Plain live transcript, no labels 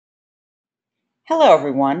Hello,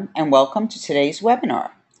 everyone, and welcome to today's webinar.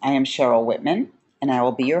 I am Cheryl Whitman, and I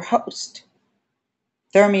will be your host.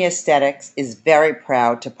 Thermi Aesthetics is very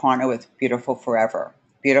proud to partner with Beautiful Forever,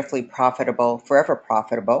 beautifully profitable, forever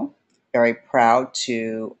profitable. Very proud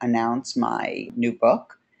to announce my new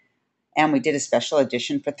book, and we did a special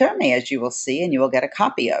edition for Thermi, as you will see, and you will get a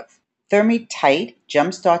copy of. ThermiTight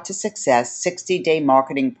Jumpstart to Success 60-day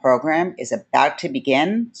marketing program is about to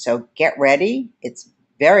begin, so get ready. It's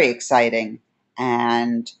very exciting,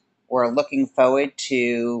 and we're looking forward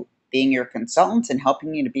to being your consultants and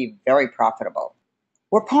helping you to be very profitable.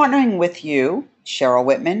 We're partnering with you, Cheryl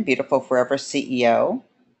Whitman, Beautiful Forever CEO,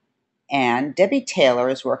 and Debbie Taylor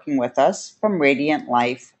is working with us from Radiant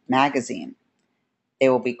Life magazine. They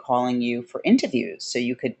will be calling you for interviews so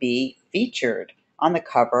you could be featured on the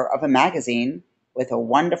cover of a magazine with a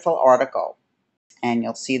wonderful article. And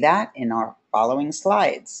you'll see that in our following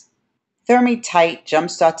slides. ThermiTight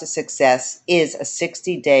Jumpstart to Success is a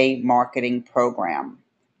 60-day marketing program.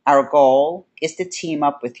 Our goal is to team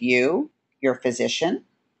up with you, your physician,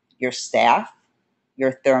 your staff,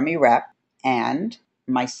 your Thermi rep, and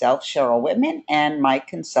myself, Cheryl Whitman, and my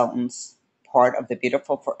consultants, part of the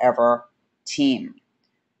Beautiful Forever team.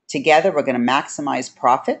 Together, we're going to maximize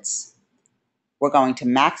profits. We're going to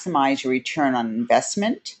maximize your return on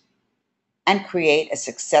investment and create a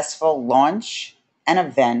successful launch and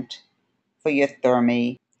event for your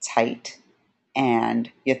ThermiTight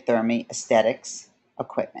and your Thermi Aesthetics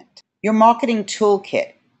equipment. Your marketing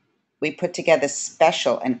toolkit, we put together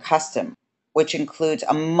special and custom, which includes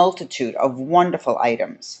a multitude of wonderful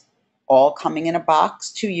items, all coming in a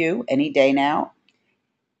box to you any day now.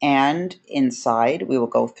 And inside, we will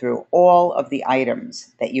go through all of the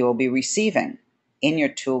items that you will be receiving. In your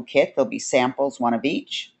toolkit, there'll be samples, one of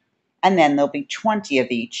each, and then there'll be 20 of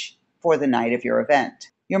each for the night of your event.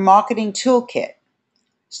 Your marketing toolkit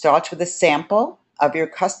starts with a sample of your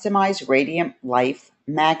customized Radiant Life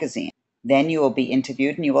magazine. Then you will be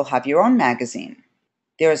interviewed and you will have your own magazine.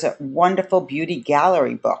 There's a wonderful beauty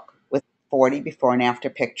gallery book with 40 before and after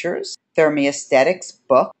pictures, Thermi Aesthetics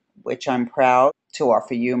book, which I'm proud to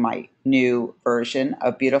offer you my new version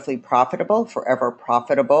of Beautifully Profitable, Forever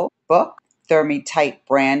Profitable book, ThermiTight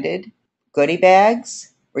branded goodie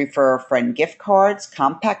bags, refer a friend gift cards,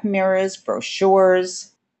 compact mirrors, brochures.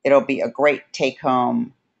 It'll be a great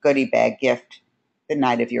take-home goodie bag gift the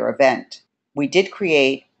night of your event. We did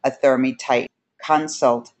create a ThermiTight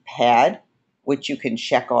consult pad, which you can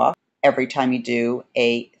check off every time you do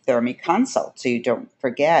a Thermi consult, so you don't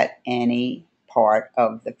forget any part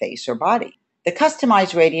of the face or body. The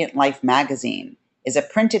customized Radiant Life magazine is a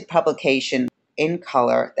printed publication in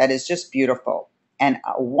color that is just beautiful, and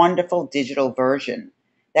a wonderful digital version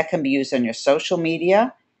that can be used on your social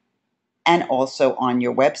media and also on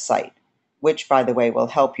your website, which, by the way, will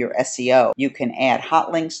help your SEO. You can add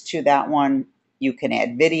hot links to that one. You can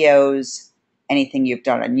add videos, anything you've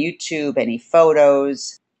done on YouTube, any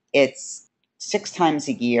photos. It's 6 times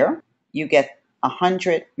a year. You get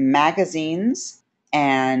 100 magazines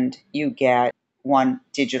and you get one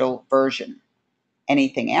digital version.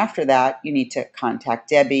 Anything after that, you need to contact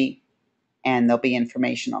Debbie, and there'll be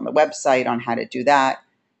information on the website on how to do that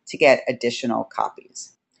to get additional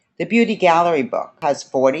copies. The Beauty Gallery book has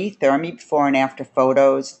 40 Thermi before and after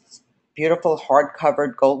photos, beautiful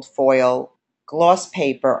hard-covered gold foil, gloss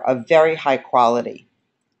paper of very high quality.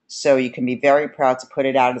 So you can be very proud to put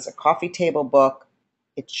it out as a coffee table book.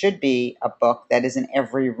 It should be a book that is in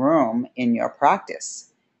every room in your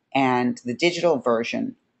practice. And the digital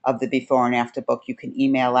version of the before and after book you can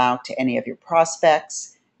email out to any of your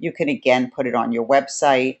prospects. You can again put it on your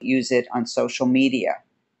website, use it on social media.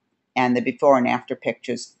 And the before and after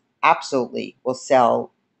pictures absolutely will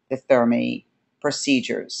sell the Thermi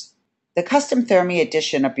procedures. The custom Thermi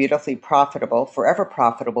edition of Beautifully Profitable, Forever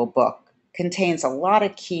Profitable book contains a lot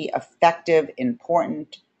of key, effective,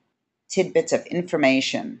 important tidbits of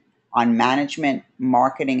information on management,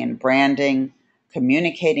 marketing, and branding,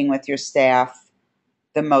 communicating with your staff,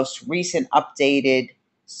 the most recent updated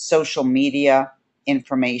social media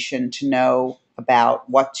information to know about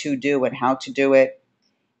what to do and how to do it,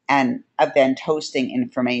 and event hosting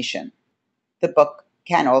information. The book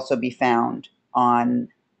can also be found on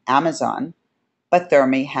Amazon, but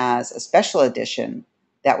Thermi has a special edition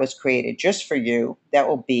that was created just for you that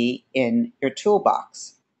will be in your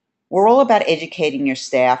toolbox. We're all about educating your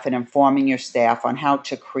staff and informing your staff on how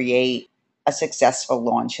to create a successful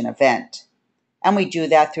launch and event. And we do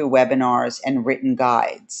that through webinars and written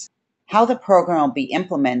guides. How the program will be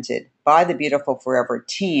implemented by the Beautiful Forever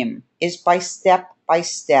team is by step,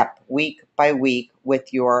 week by week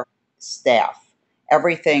with your staff.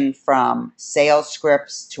 everything from sales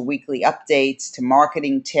scripts to weekly updates to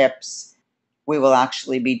marketing tips. We will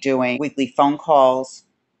actually be doing weekly phone calls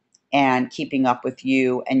and keeping up with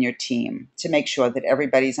you and your team to make sure that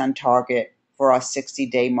everybody's on target for our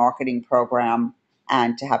 60-day marketing program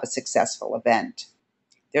and to have a successful event.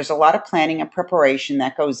 There's a lot of planning and preparation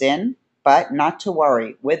that goes in, but not to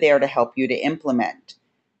worry, we're there to help you to implement.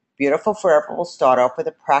 Beautiful Forever will start off with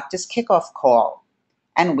a practice kickoff call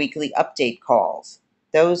and weekly update calls.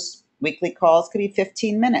 Those weekly calls could be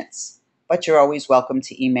 15 minutes, but you're always welcome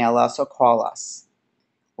to email us or call us.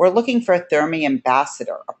 We're looking for a Thermi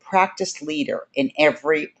ambassador, a practice leader in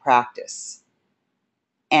every practice.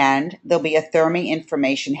 And there'll be a Thermi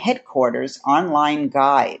Information Headquarters online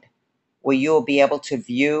guide where you'll be able to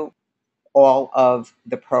view all of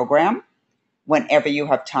the program. Whenever you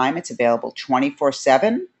have time, it's available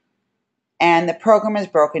 24/7. And the program is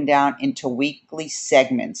broken down into weekly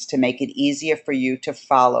segments to make it easier for you to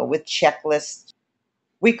follow with checklists.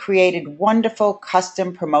 We created wonderful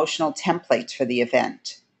custom promotional templates for the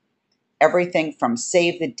event. Everything from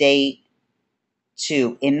save the date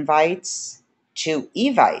to invites to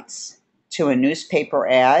evites to a newspaper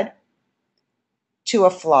ad to a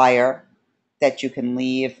flyer that you can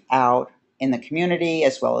leave out in the community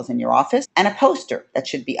as well as in your office, and a poster that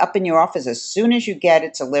should be up in your office as soon as you get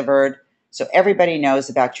it delivered so everybody knows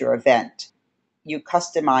about your event. You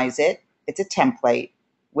customize it, it's a template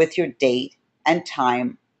with your date and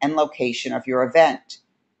time and location of your event.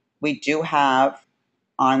 We do have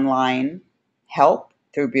online help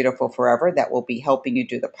through Beautiful Forever that will be helping you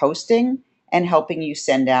do the posting and helping you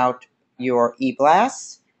send out your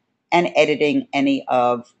e-blasts and editing any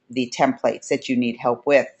of the templates that you need help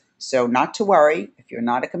with. So not to worry, if you're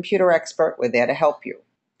not a computer expert, we're there to help you.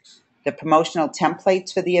 The promotional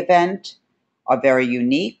templates for the event are very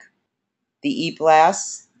unique. The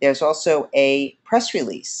e-blasts, there's also a press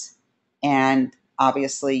release. And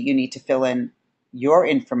obviously you need to fill in your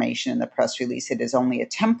information in the press release. It is only a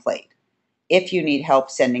template. If you need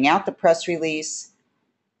help sending out the press release,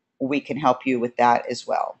 we can help you with that as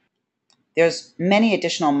well. There's many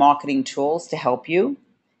additional marketing tools to help you.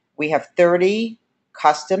 We have 30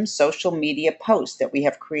 custom social media posts that we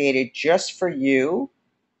have created just for you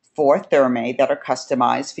for Thermi that are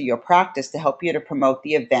customized for your practice to help you to promote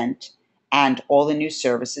the event and all the new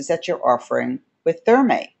services that you're offering with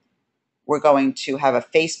Thermi. We're going to have a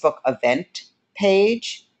Facebook event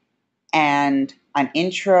page and an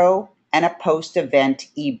intro and a post-event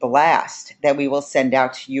e-blast that we will send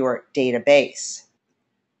out to your database.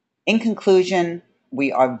 In conclusion,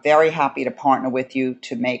 we are very happy to partner with you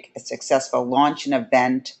to make a successful launch and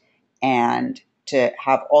event and to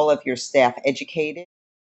have all of your staff educated.